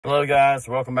Hello guys,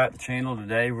 welcome back to the channel.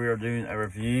 Today we are doing a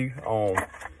review on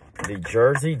the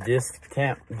Jersey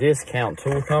Discount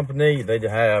Tool Company. They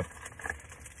have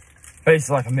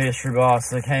basically like a mystery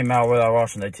box they came out with. I was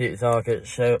watching their TikTok, it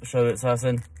showed it, so I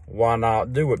said, why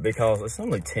not do it? Because it's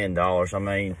only $10. I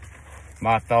mean,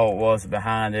 my thought was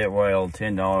behind it, well,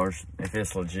 $10, if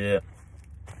it's legit,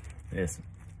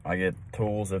 I get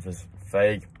tools. If it's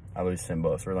fake, I lose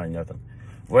 $10, really ain't nothing.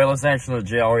 Well, it's actually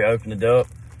legit. I already opened it up.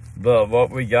 But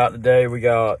what we got today, we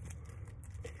got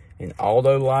an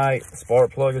Autolite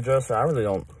spark plug adjuster. I really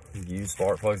don't use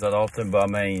spark plugs that often, but I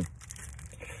mean,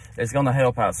 it's going to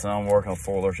help out some work on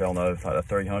foilers, y'all know, like the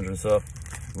 300 and stuff.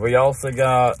 We also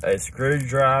got a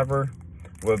screwdriver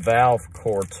with valve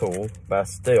core tool by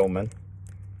Stillman.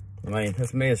 I mean,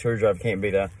 this mini screwdriver can't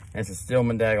beat that. And it's a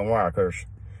Stillman daggone wire cutter.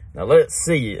 Now let's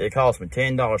see, it cost me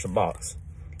 $10 a box.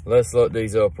 Let's look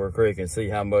these up real quick and see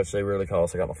how much they really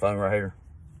cost. I got my phone right here.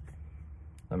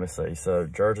 Let me see. So,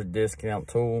 Jersey Discount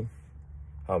Tool,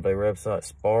 holiday website,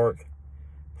 spark,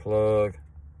 plug,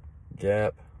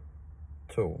 gap,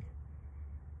 tool.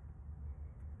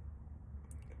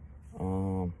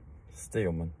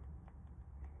 Stillman.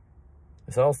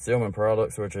 It's all Stillman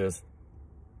products, which is,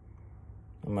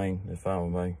 I mean, it's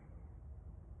fine with me.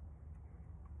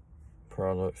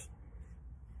 Products.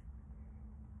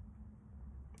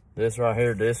 This right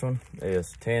here, this one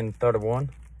is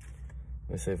 1031.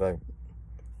 Let me see if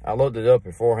I looked it up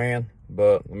beforehand,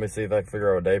 but let me see if I can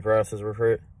figure out what day prices were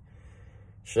for it.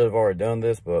 Should have already done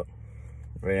this, but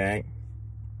we ain't.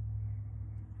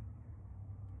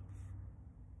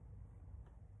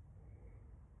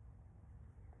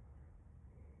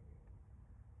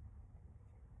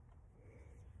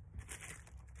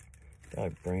 Got a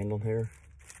brand on here.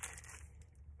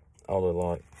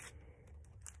 Autolite.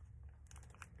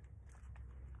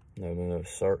 No,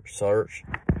 search.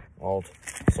 Alt.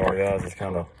 Sorry guys, it's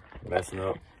kind of messing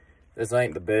up. This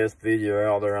ain't the best video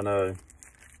out there, I know.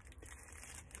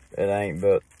 It ain't,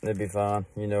 but it'd be fine,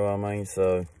 you know what I mean?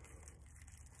 So,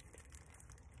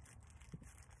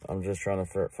 I'm just trying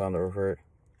to find it real quick.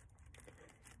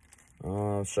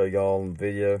 I'll show y'all in the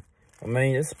video. I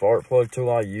mean, it's a spark plug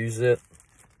tool, I use it.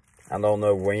 I don't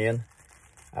know when.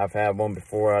 I've had one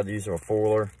before, I'd use it with a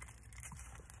foiler.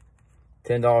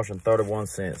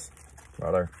 $10.31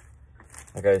 right there.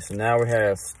 Okay, so now we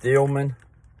have Stillman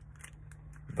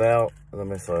valve. Let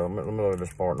me look at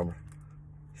this part number.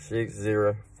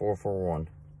 60441.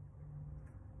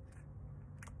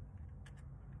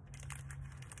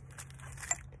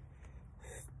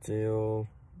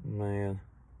 Stillman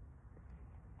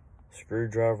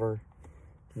screwdriver.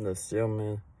 The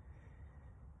Stillman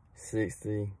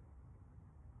 60.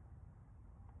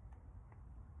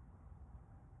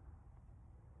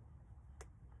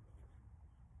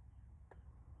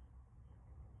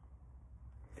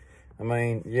 I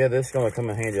mean, yeah, this is going to come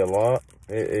in handy a lot.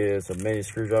 It is a mini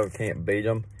screwdriver, can't beat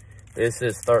them. This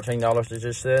is $13, it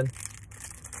just said.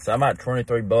 So I'm at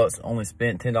 23 bucks, only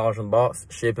spent $10 on the box.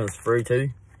 Shipping's free too.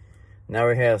 Now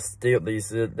we have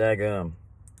these daggum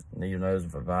needle nose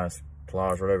vice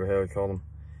pliers, whatever the hell we call them.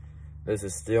 This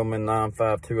is Stillman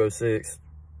 95206.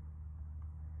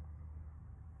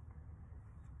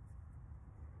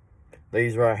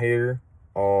 These right here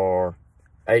are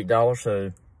 $8,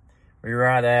 so we're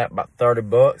right at about 30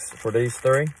 bucks for these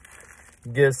three.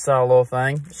 Good solid little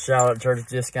thing. Shout out to Jersey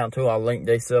Discount Tool. I'll link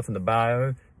their stuff in the bio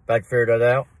if I can figure that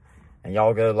out. And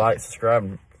y'all go like, subscribe,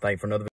 and thank you for another video.